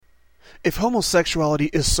If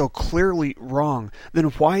homosexuality is so clearly wrong, then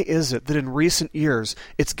why is it that in recent years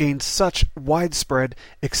it's gained such widespread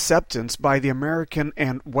acceptance by the American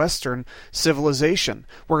and Western civilization?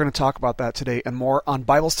 We're going to talk about that today and more on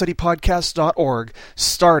BibleStudyPodcast.org,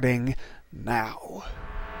 starting now.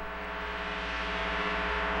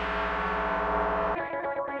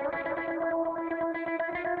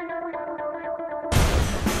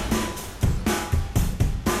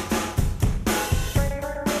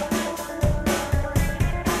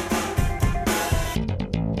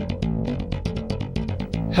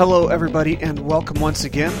 Hello, everybody, and welcome once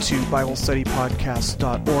again to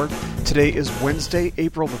BibleStudyPodcast.org. Today is Wednesday,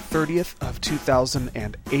 April the 30th of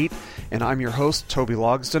 2008, and I'm your host, Toby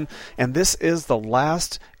Logsdon, and this is the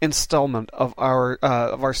last installment of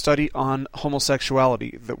our study on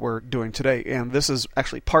homosexuality that we're doing today, and this is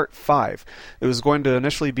actually part 5. It was going to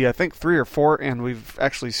initially be, I think, 3 or 4, and we've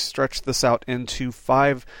actually stretched this out into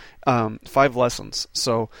 5 lessons.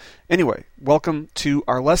 So anyway, welcome to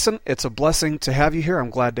our lesson. It's a blessing to have you here. I'm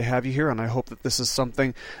glad to have you here, and I hope that this is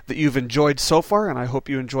something that you've enjoyed so far, and I hope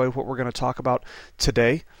you enjoy what we're going to talk about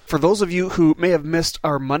today. For those of you who may have missed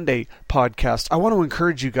our Monday podcast, I want to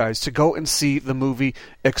encourage you guys to go and see the movie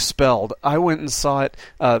Expelled. I went and saw it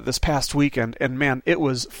this past weekend, and man, it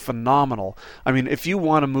was phenomenal. I mean, if you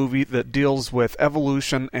want a movie that deals with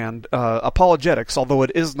evolution and apologetics, although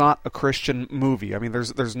it is not a Christian movie, I mean,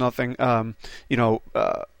 there's nothing,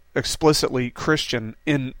 explicitly Christian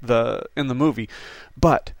in the movie,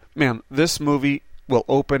 but man, this movie will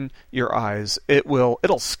open your eyes.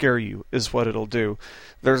 It'll scare you, is what it'll do.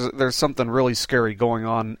 There's something really scary going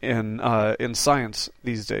on in science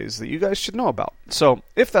these days that you guys should know about. So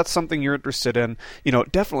if that's something you're interested in,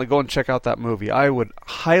 definitely go and check out that movie. I would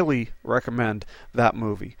highly recommend that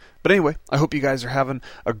movie. But anyway, I hope you guys are having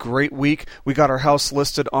a great week. We got our house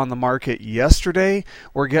listed on the market yesterday.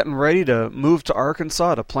 We're getting ready to move to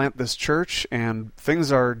Arkansas to plant this church, and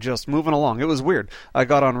things are just moving along. It was weird. I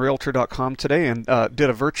got on Realtor.com today and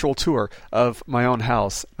did a virtual tour of my own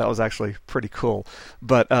house. That was actually pretty cool.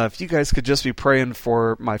 But if you guys could just be praying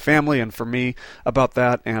for my family and for me about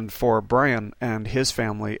that, and for Brian and his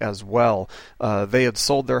family as well. They had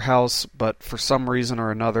sold their house, but for some reason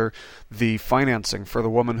or another, the financing for the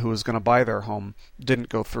woman who was going to buy their home didn't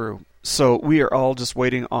go through. So we are all just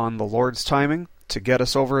waiting on the Lord's timing to get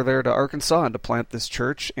us over there to Arkansas and to plant this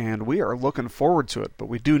church, and we are looking forward to it. But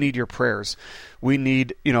we do need your prayers. We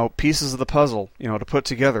need, pieces of the puzzle, to put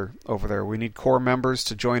together over there. We need core members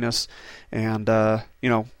to join us, and, a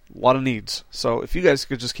lot of needs. So if you guys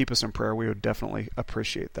could just keep us in prayer, we would definitely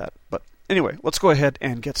appreciate that. But anyway, let's go ahead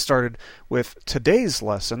and get started with today's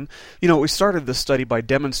lesson. We started this study by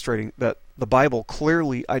demonstrating that the Bible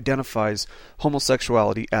clearly identifies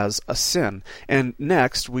homosexuality as a sin. And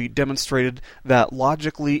next, we demonstrated that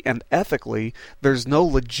logically and ethically, there's no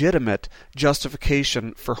legitimate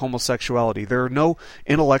justification for homosexuality. There are no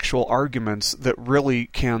intellectual arguments that really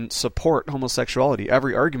can support homosexuality.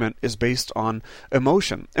 Every argument is based on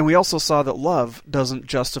emotion. And we also saw that love doesn't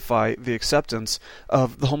justify the acceptance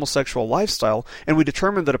of the homosexual lifestyle. And we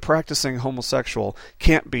determined that a practicing homosexual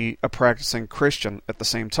can't be a practicing Christian at the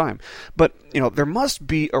same time. But, there must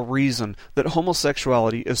be a reason that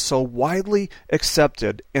homosexuality is so widely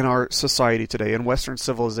accepted in our society today, in Western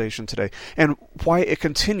civilization today, and why it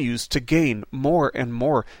continues to gain more and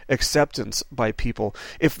more acceptance by people.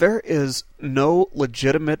 If there is no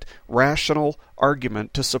legitimate, rational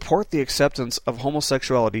argument to support the acceptance of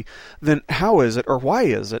homosexuality, then how is it, or why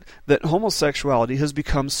is it, that homosexuality has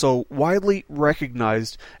become so widely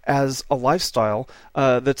recognized as a lifestyle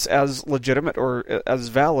that's as legitimate or as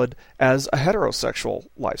valid as a heterosexual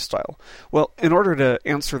lifestyle? Well, in order to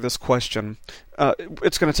answer this question,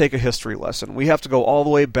 it's going to take a history lesson. We have to go all the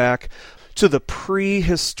way back to the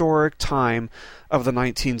prehistoric time of the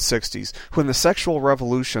 1960s, when the sexual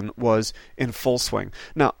revolution was in full swing.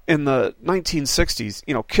 Now, in the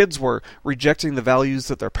 1960s, kids were rejecting the values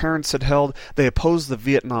that their parents had held. They opposed the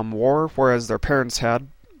Vietnam War, whereas their parents had,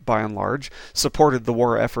 by and large, supported the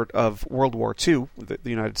war effort of World War II that the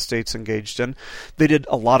United States engaged in. They did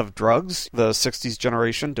a lot of drugs. The 60s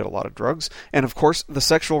generation did a lot of drugs. And of course, the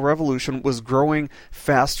sexual revolution was growing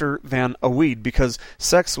faster than a weed, because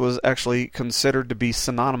sex was actually considered to be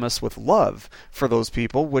synonymous with love for those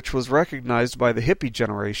people, which was recognized by the hippie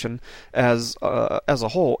generation as a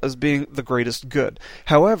whole as being the greatest good.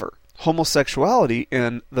 However, homosexuality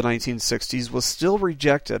in the 1960s was still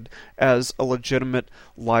rejected as a legitimate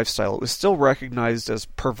lifestyle. It was still recognized as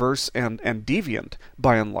perverse and deviant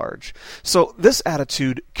by and large. So this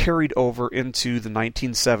attitude carried over into the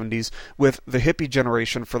 1970s with the hippie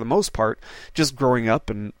generation, for the most part, just growing up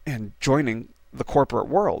and joining the corporate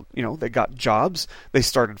world. They got jobs, they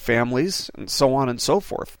started families, and so on and so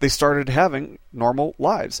forth. They started having normal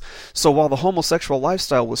lives. So while the homosexual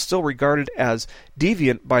lifestyle was still regarded as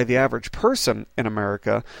deviant by the average person in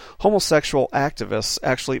America, homosexual activists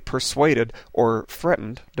actually persuaded or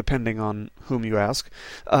threatened, depending on whom you ask,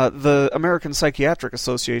 the American Psychiatric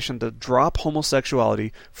Association to drop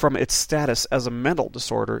homosexuality from its status as a mental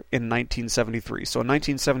disorder in 1973. So in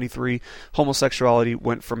 1973, homosexuality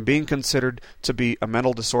went from being considered to be a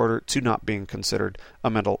mental disorder to not being considered a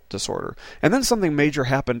mental disorder. And then something major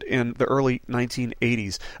happened in the early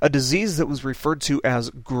 1980s. A disease that was referred to as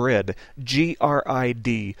GRID,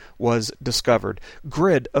 G-R-I-D, was discovered.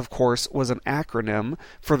 GRID, of course, was an acronym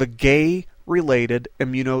for the Gay-Related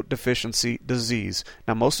Immunodeficiency Disease.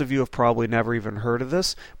 Now, most of you have probably never even heard of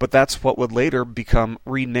this, but that's what would later become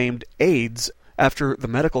renamed AIDS after the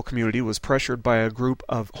medical community was pressured by a group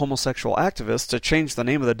of homosexual activists to change the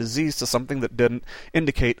name of the disease to something that didn't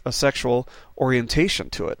indicate a sexual orientation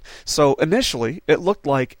to it. So initially, it looked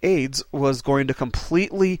like AIDS was going to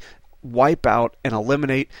completely wipe out and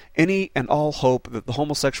eliminate any and all hope that the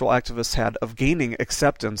homosexual activists had of gaining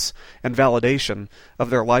acceptance and validation of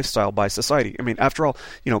their lifestyle by society. I mean, after all,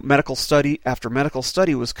 medical study after medical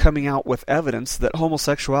study was coming out with evidence that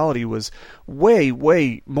homosexuality was way,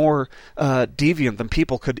 way more deviant than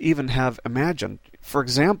people could even have imagined. For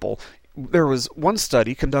example, there was one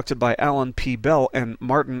study conducted by Alan P. Bell and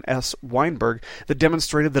Martin S. Weinberg that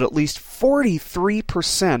demonstrated that at least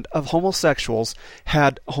 43% of homosexuals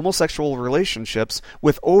had homosexual relationships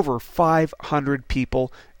with over 500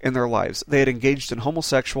 people in their lives. They had engaged in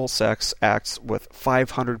homosexual sex acts with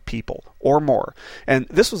 500 people or more. And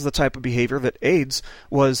this was the type of behavior that AIDS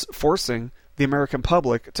was forcing the American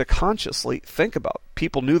public to consciously think about.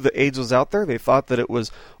 People knew that AIDS was out there. They thought that it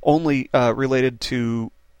was only related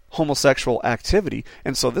to homosexual activity,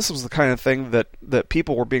 and so this was the kind of thing that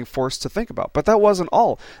people were being forced to think about. But that wasn't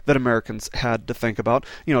all that Americans had to think about.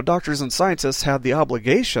 Doctors and scientists had the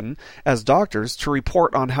obligation as doctors to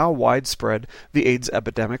report on how widespread the AIDS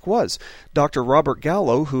epidemic was. Dr. Robert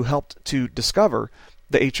Gallo, who helped to discover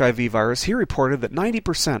the HIV virus, he reported that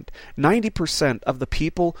 90% of the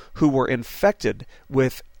people who were infected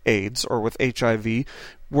with AIDS or with HIV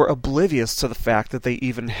were oblivious to the fact that they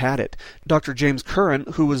even had it. Dr. James Curran,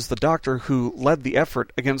 who was the doctor who led the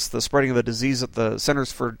effort against the spreading of the disease at the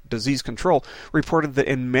Centers for Disease Control, reported that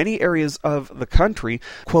in many areas of the country,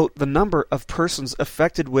 quote, the number of persons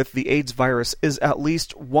affected with the AIDS virus is at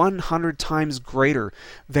least 100 times greater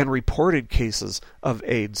than reported cases of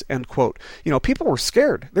AIDS, end quote. People were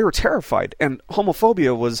scared. They were terrified, and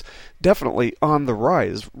homophobia was definitely on the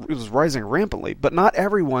rise. It was rising rampantly, but not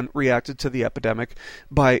everyone reacted to the epidemic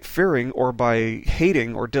by fearing or by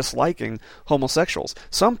hating or disliking homosexuals.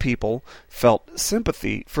 Some people felt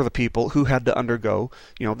sympathy for the people who had to undergo,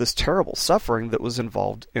 this terrible suffering that was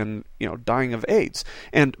involved in, dying of AIDS.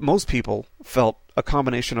 And most people felt a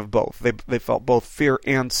combination of both. They felt both fear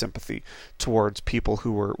and sympathy towards people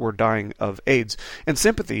who were dying of AIDS. And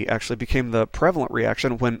sympathy actually became the prevalent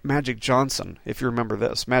reaction when Magic Johnson, if you remember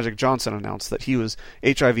this, Magic Johnson announced that he was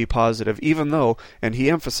HIV positive, even though, and he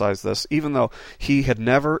emphasized this, even though he had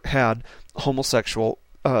never had homosexual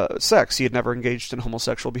sex. He had never engaged in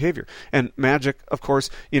homosexual behavior. And Magic, of course,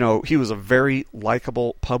 he was a very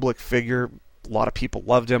likable public figure. A lot of people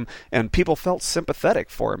loved him, and people felt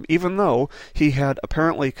sympathetic for him, even though he had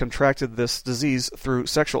apparently contracted this disease through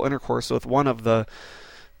sexual intercourse with one of the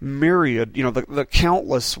myriad, the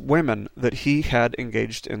countless women that he had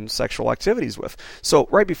engaged in sexual activities with. So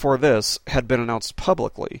right before this had been announced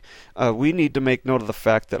publicly, we need to make note of the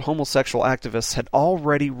fact that homosexual activists had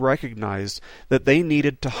already recognized that they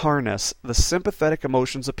needed to harness the sympathetic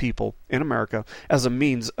emotions of people in America as a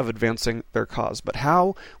means of advancing their cause. But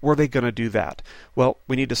how were they going to do that? Well,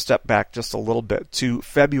 we need to step back just a little bit to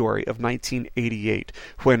February of 1988,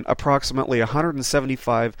 when approximately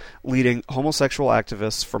 175 leading homosexual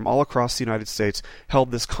activists from all across the United States held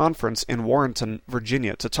this conference in Warrenton,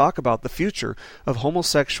 Virginia, to talk about the future of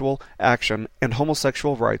homosexual action and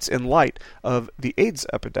homosexual rights in light of the AIDS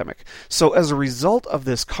epidemic. So as a result of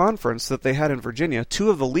this conference that they had in Virginia, two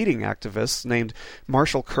of the leading activists named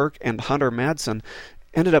Marshall Kirk and Hunter Madsen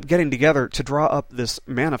ended up getting together to draw up this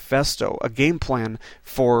manifesto, a game plan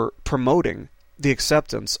for promoting the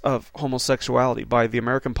acceptance of homosexuality by the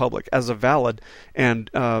American public as a valid and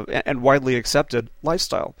widely accepted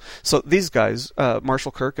lifestyle. So these guys,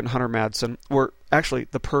 Marshall Kirk and Hunter Madsen, were actually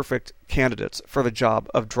the perfect candidates for the job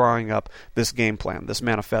of drawing up this game plan, this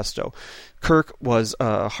manifesto. Kirk was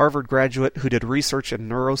a Harvard graduate who did research in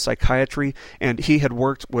neuropsychiatry, and he had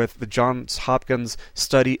worked with the Johns Hopkins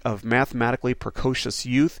study of mathematically precocious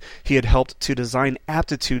youth. He had helped to design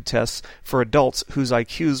aptitude tests for adults whose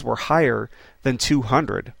IQs were higher than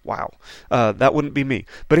 200. Wow. That wouldn't be me.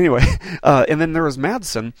 But anyway, and then there was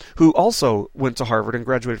Madsen, who also went to Harvard and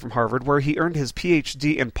graduated from Harvard, where he earned his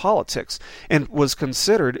PhD in politics and was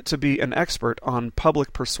considered to be an expert on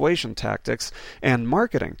public persuasion tactics and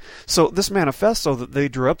marketing. So this manifesto that they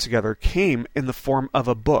drew up together came in the form of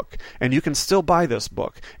a book, and you can still buy this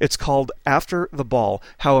book. It's called After the Ball: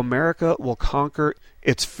 How America Will Conquer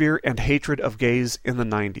Its Fear and Hatred of Gays in the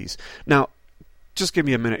 90s. Now, just give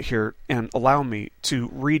me a minute here and allow me to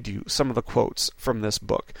read you some of the quotes from this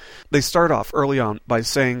book. They start off early on by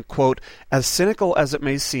saying, quote, "As cynical as it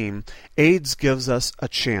may seem, AIDS gives us a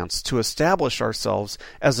chance to establish ourselves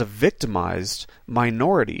as a victimized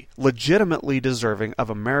minority, legitimately deserving of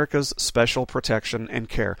America's special protection and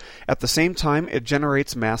care. At the same time, it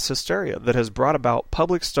generates mass hysteria that has brought about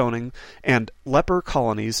public stoning and leper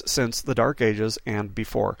colonies since the Dark Ages and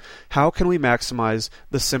before. How can we maximize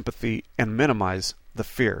the sympathy and minimize the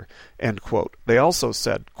fear?" End quote. They also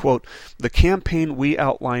said, quote, "The campaign we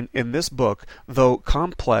outline in this book, though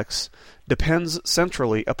complex, depends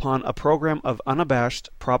centrally upon a program of unabashed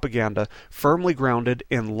propaganda firmly grounded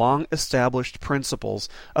in long-established principles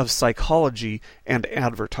of psychology and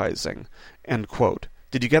advertising." End quote.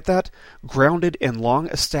 Did you get that? Grounded in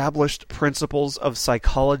long-established principles of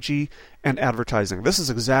psychology and advertising. This is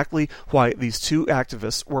exactly why these two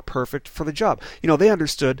activists were perfect for the job. You know, they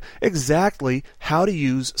understood exactly how to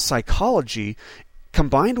use psychology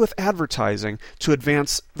combined with advertising to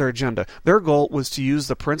advance their agenda. Their goal was to use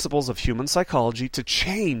the principles of human psychology to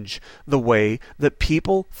change the way that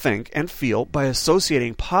people think and feel by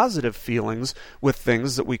associating positive feelings with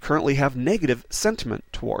things that we currently have negative sentiment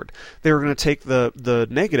toward. They were going to take the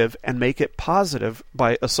negative and make it positive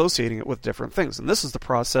by associating it with different things. And this is the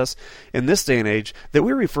process in this day and age that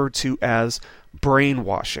we refer to as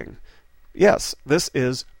brainwashing. Yes, this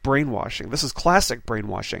is brainwashing. This is classic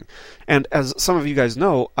brainwashing. And as some of you guys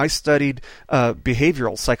know, I studied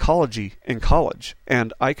behavioral psychology in college,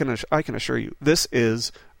 and I can assure you, this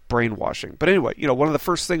is brainwashing. But anyway, you know, one of the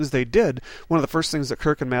first things that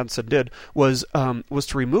Kirk and Madsen did was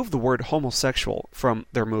to remove the word homosexual from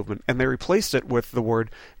their movement, and they replaced it with the word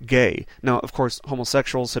gay. Now, of course,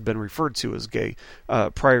 homosexuals had been referred to as gay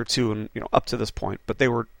prior to and up to this point, but they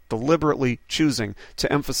were deliberately choosing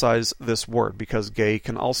to emphasize this word because gay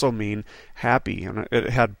can also mean happy, and it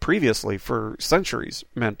had previously for centuries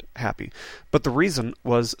meant happy. But the reason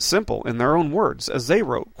was simple. In their own words, as they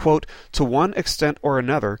wrote, quote, "To one extent or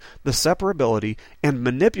another, the separability and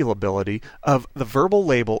manipulability of the verbal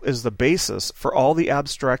label is the basis for all the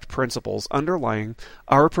abstract principles underlying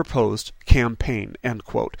our proposed campaign," end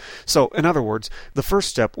quote. So, in other words, the first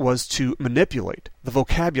step was to manipulate the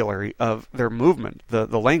vocabulary of their movement, the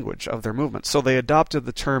language of their movement. So they adopted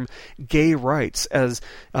the term gay rights as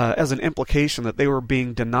an implication that they were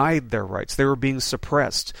being denied their rights. They were being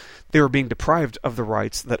suppressed. They were being deprived of the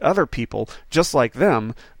rights that other people, just like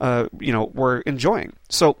them, were enjoying.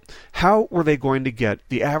 So how were they going to get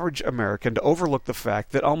the average American to overlook the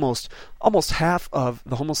fact that almost half of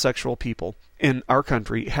the homosexual people in our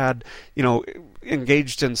country had,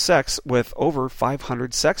 engaged in sex with over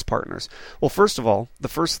 500 sex partners? Well, first of all, the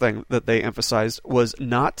first thing that they emphasized was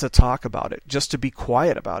not to talk about it, just to be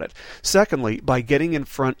quiet about it. Secondly, by getting in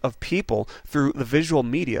front of people through the visual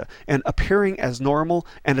media and appearing as normal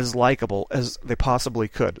and as likable as they possibly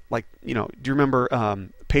could. Like, do you remember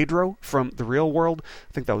Pedro from The Real World?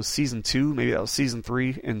 I think that was season 2, maybe that was season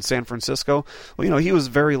 3 in San Francisco. Well, he was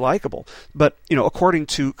very likable. But, according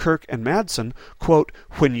to Kirk and Madsen, quote,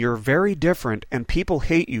 "When you're very different and people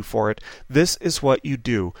hate you for it, this is what you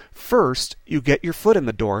do. First, you get your foot in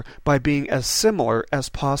the door by being as similar as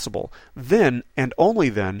possible. Then, and only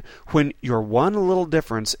then, when your one little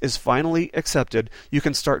difference is finally accepted, you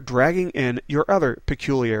can start dragging in your other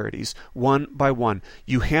peculiarities, one by one.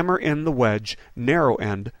 You hammer in the wedge, narrow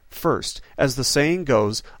end, first. As the saying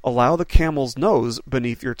goes, allow the camel's nose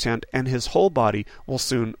beneath your tent and his whole body will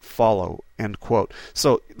soon follow," end quote.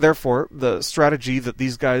 So, therefore, the strategy that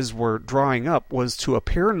these guys were drawing up was to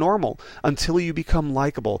appear normal until you become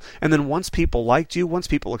likable. And then once people liked you, once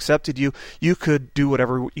people accepted you, you could do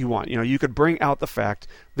whatever you want. You could bring out the fact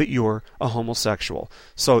that you're a homosexual.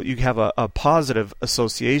 So you have a positive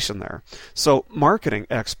association there. So marketing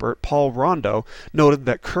expert Paul Rondo noted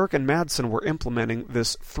that Kirk and Madsen were implementing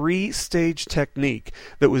this 3-stage technique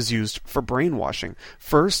that was used for brainwashing.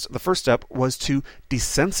 First, the first step was to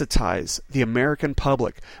desensitize the American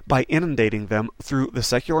public by inundating them through the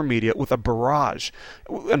secular media with a barrage,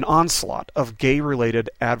 an onslaught of gay-related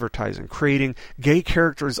advertising, creating gay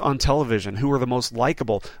characters on television who were the most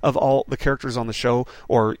likable of all the characters on the show,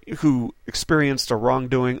 or who experienced a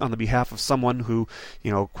wrongdoing on the behalf of someone who,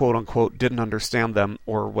 quote-unquote, didn't understand them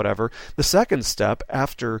or whatever. The second step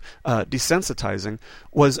after desensitizing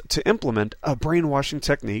was to implement a brainwashing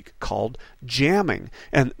technique called jamming.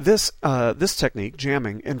 And this technique,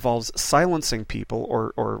 jamming, involves silencing people,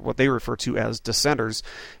 or what they refer to as dissenters,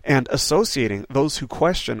 and associating those who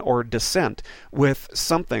question or dissent with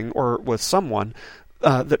something or with someone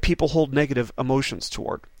that people hold negative emotions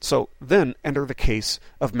toward. So then enter the case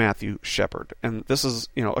of Matthew Shepard. And this is,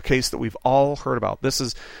 a case that we've all heard about. This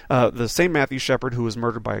is the same Matthew Shepard who was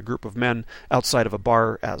murdered by a group of men outside of a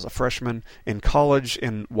bar as a freshman in college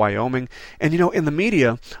in Wyoming. And, in the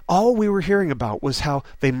media, all we were hearing about was how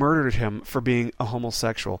they murdered him for being a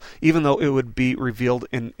homosexual, even though it would be revealed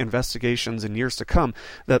in investigations in years to come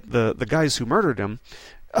that the guys who murdered him,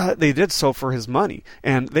 they did so for his money,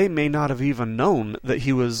 and they may not have even known that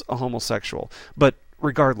he was a homosexual. But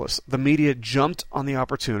regardless, the media jumped on the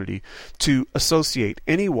opportunity to associate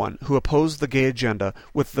anyone who opposed the gay agenda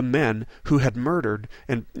with the men who had murdered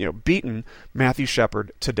and beaten Matthew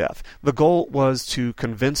Shepard to death. The goal was to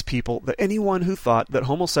convince people that anyone who thought that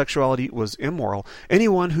homosexuality was immoral,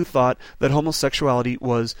 anyone who thought that homosexuality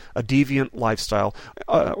was a deviant lifestyle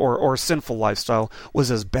or sinful lifestyle, was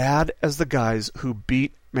as bad as the guys who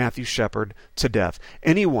beat Matthew Shepard to death.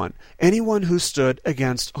 Anyone who stood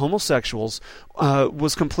against homosexuals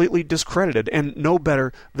was completely discredited and no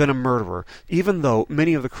better than a murderer, even though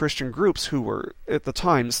many of the Christian groups who were at the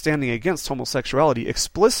time standing against homosexuality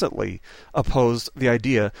explicitly opposed the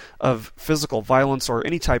idea of physical violence or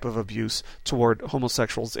any type of abuse toward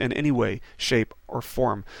homosexuals in any way, shape, or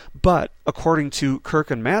form. But, according to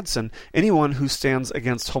Kirk and Madsen, anyone who stands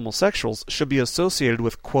against homosexuals should be associated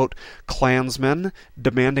with, quote, Klansmen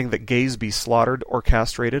demanding that gays be slaughtered or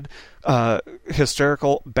castrated,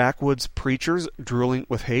 hysterical backwoods preachers drooling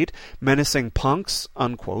with hate, menacing punks,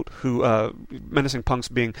 unquote, menacing punks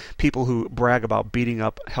being people who brag about beating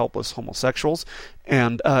up helpless homosexuals,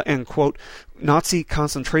 and quote, Nazi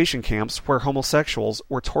concentration camps where homosexuals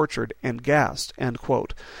were tortured and gassed, end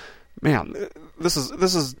quote. Man, this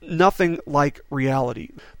is nothing like reality.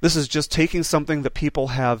 This is just taking something that people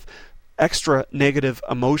have extra negative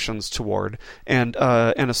emotions toward and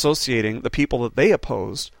associating the people that they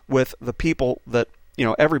opposed with the people that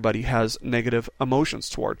everybody has negative emotions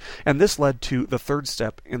toward. And this led to the third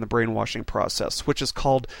step in the brainwashing process, which is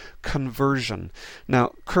called conversion.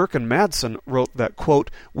 Now, Kirk and Madsen wrote that, quote,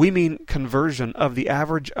 we mean conversion of the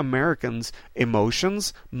average American's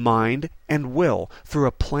emotions, mind, and will through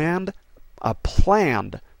a planned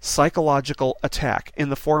psychological attack in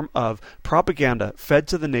the form of propaganda fed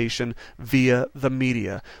to the nation via the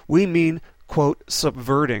media. We mean, quote,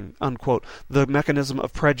 subverting, unquote, the mechanism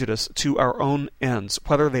of prejudice to our own ends,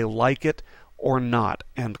 whether they like it or not,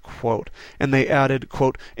 end quote. And they added,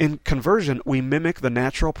 quote, in conversion, we mimic the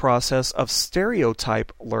natural process of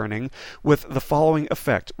stereotype learning with the following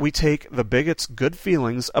effect. We take the bigot's good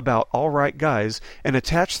feelings about all right guys and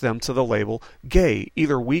attach them to the label gay,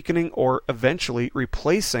 either weakening or eventually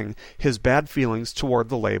replacing his bad feelings toward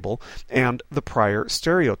the label and the prior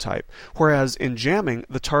stereotype. Whereas in jamming,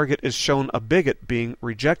 the target is shown a bigot being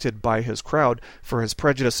rejected by his crowd for his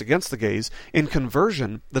prejudice against the gays. In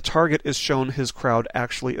conversion, the target is shown his crowd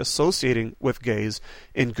actually associating with gays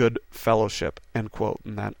in good fellowship, end quote.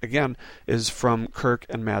 And that, again, is from Kirk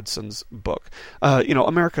and Madsen's book.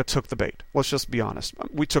 America took the bait. Let's just be honest.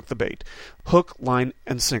 We took the bait. Hook, line,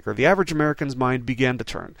 and sinker. The average American's mind began to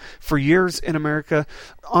turn. For years in America,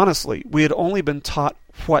 honestly, we had only been taught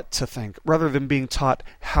what to think, rather than being taught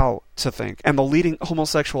how to think. And the leading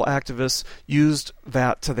homosexual activists used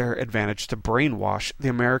that to their advantage to brainwash the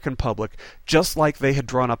American public, just like they had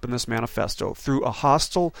drawn up in this manifesto, through a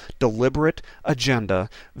hostile, deliberate agenda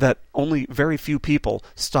that only very few people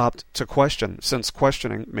stopped to question, since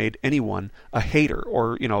questioning made anyone a hater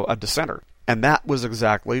or, a dissenter. And that was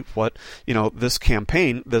exactly what, this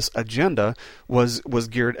campaign, this agenda was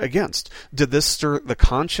geared against. Did this stir the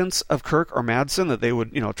conscience of Kirk or Madsen that they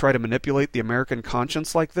would, try to manipulate the American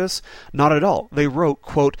conscience like this? Not at all. They wrote,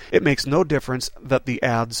 quote, it makes no difference that the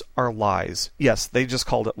ads are lies. Yes, they just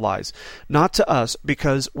called it lies. Not to us,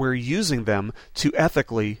 because we're using them to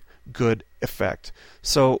ethically good effect.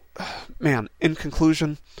 So, man, in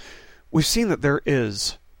conclusion, we've seen that there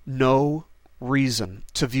is no reason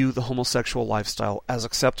to view the homosexual lifestyle as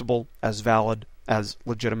acceptable, as valid, as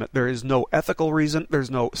legitimate. There is no ethical reason,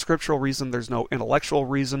 there's no scriptural reason, there's no intellectual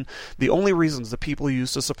reason. The only reasons that people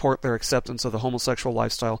use to support their acceptance of the homosexual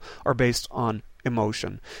lifestyle are based on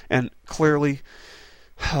emotion. And clearly,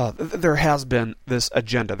 there has been this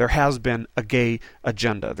agenda. There has been a gay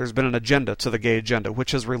agenda. There's been an agenda to the gay agenda,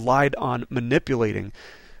 which has relied on manipulating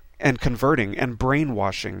and converting and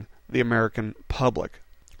brainwashing the American public.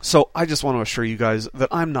 So I just want to assure you guys that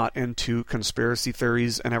I'm not into conspiracy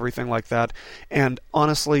theories and everything like that. And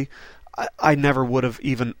honestly, I never would have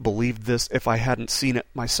even believed this if I hadn't seen it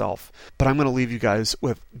myself. But I'm going to leave you guys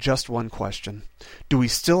with just one question. Do we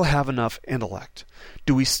still have enough intellect?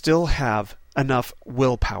 Do we still have enough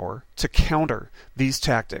willpower to counter these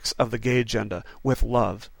tactics of the gay agenda with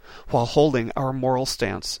love, while holding our moral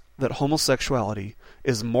stance that homosexuality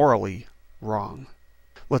is morally wrong?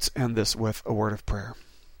 Let's end this with a word of prayer.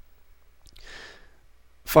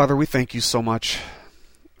 Father, we thank you so much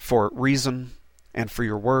for reason and for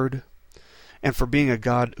your word, and for being a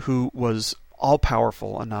God who was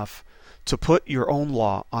all-powerful enough to put your own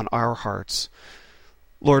law on our hearts.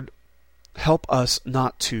 Lord, help us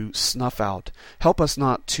not to snuff out. Help us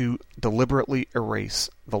not to deliberately erase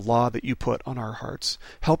the law that you put on our hearts.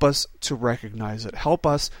 Help us to recognize it. Help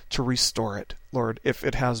us to restore it, Lord, if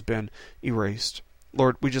it has been erased.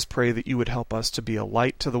 Lord, we just pray that you would help us to be a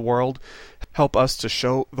light to the world. Help us to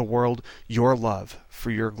show the world your love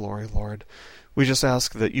for your glory, Lord. We just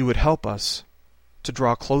ask that you would help us to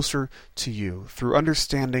draw closer to you through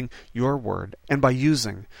understanding your word and by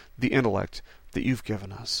using the intellect that you've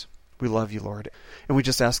given us. We love you, Lord, and we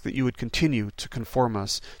just ask that you would continue to conform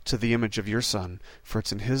us to the image of your Son, for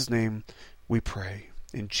it's in his name we pray.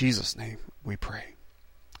 In Jesus' name we pray.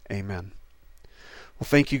 Amen. Well,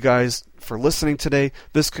 thank you guys for listening today.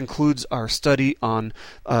 This concludes our study on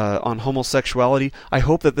homosexuality. I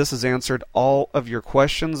hope that this has answered all of your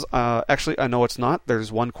questions. Actually, I know it's not.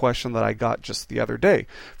 There's one question that I got just the other day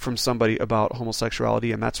from somebody about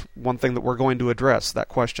homosexuality, and that's one thing that we're going to address. That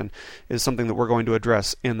question is something that we're going to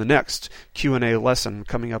address in the next Q&A lesson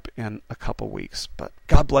coming up in a couple weeks. But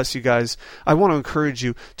God bless you guys. I want to encourage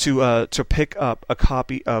you to pick up a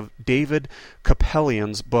copy of David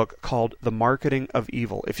Kapelian's book called The Marketing of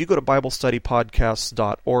Evil. If you go to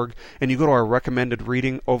BibleStudyPodcasts.org and you go to our recommended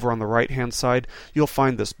reading over on the right-hand side, you'll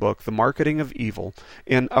find this book, The Marketing of Evil,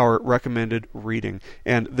 in our recommended reading.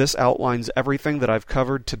 And this outlines everything that I've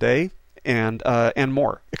covered today and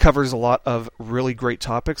more. It covers a lot of really great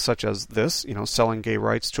topics such as this, selling gay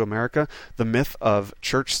rights to America, the myth of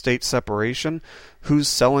church-state separation, who's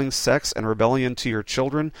selling sex and rebellion to your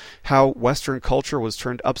children, how Western culture was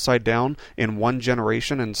turned upside down in one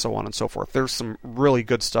generation, and so on and so forth. There's some really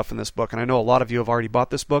good stuff in this book, and I know a lot of you have already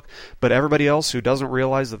bought this book, but everybody else who doesn't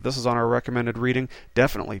realize that this is on our recommended reading,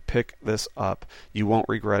 definitely pick this up. You won't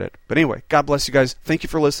regret it. But anyway, God bless you guys. Thank you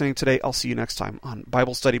for listening today. I'll see you next time on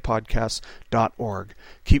BibleStudyPodcasts.org.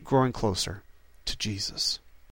 Keep growing closer to Jesus.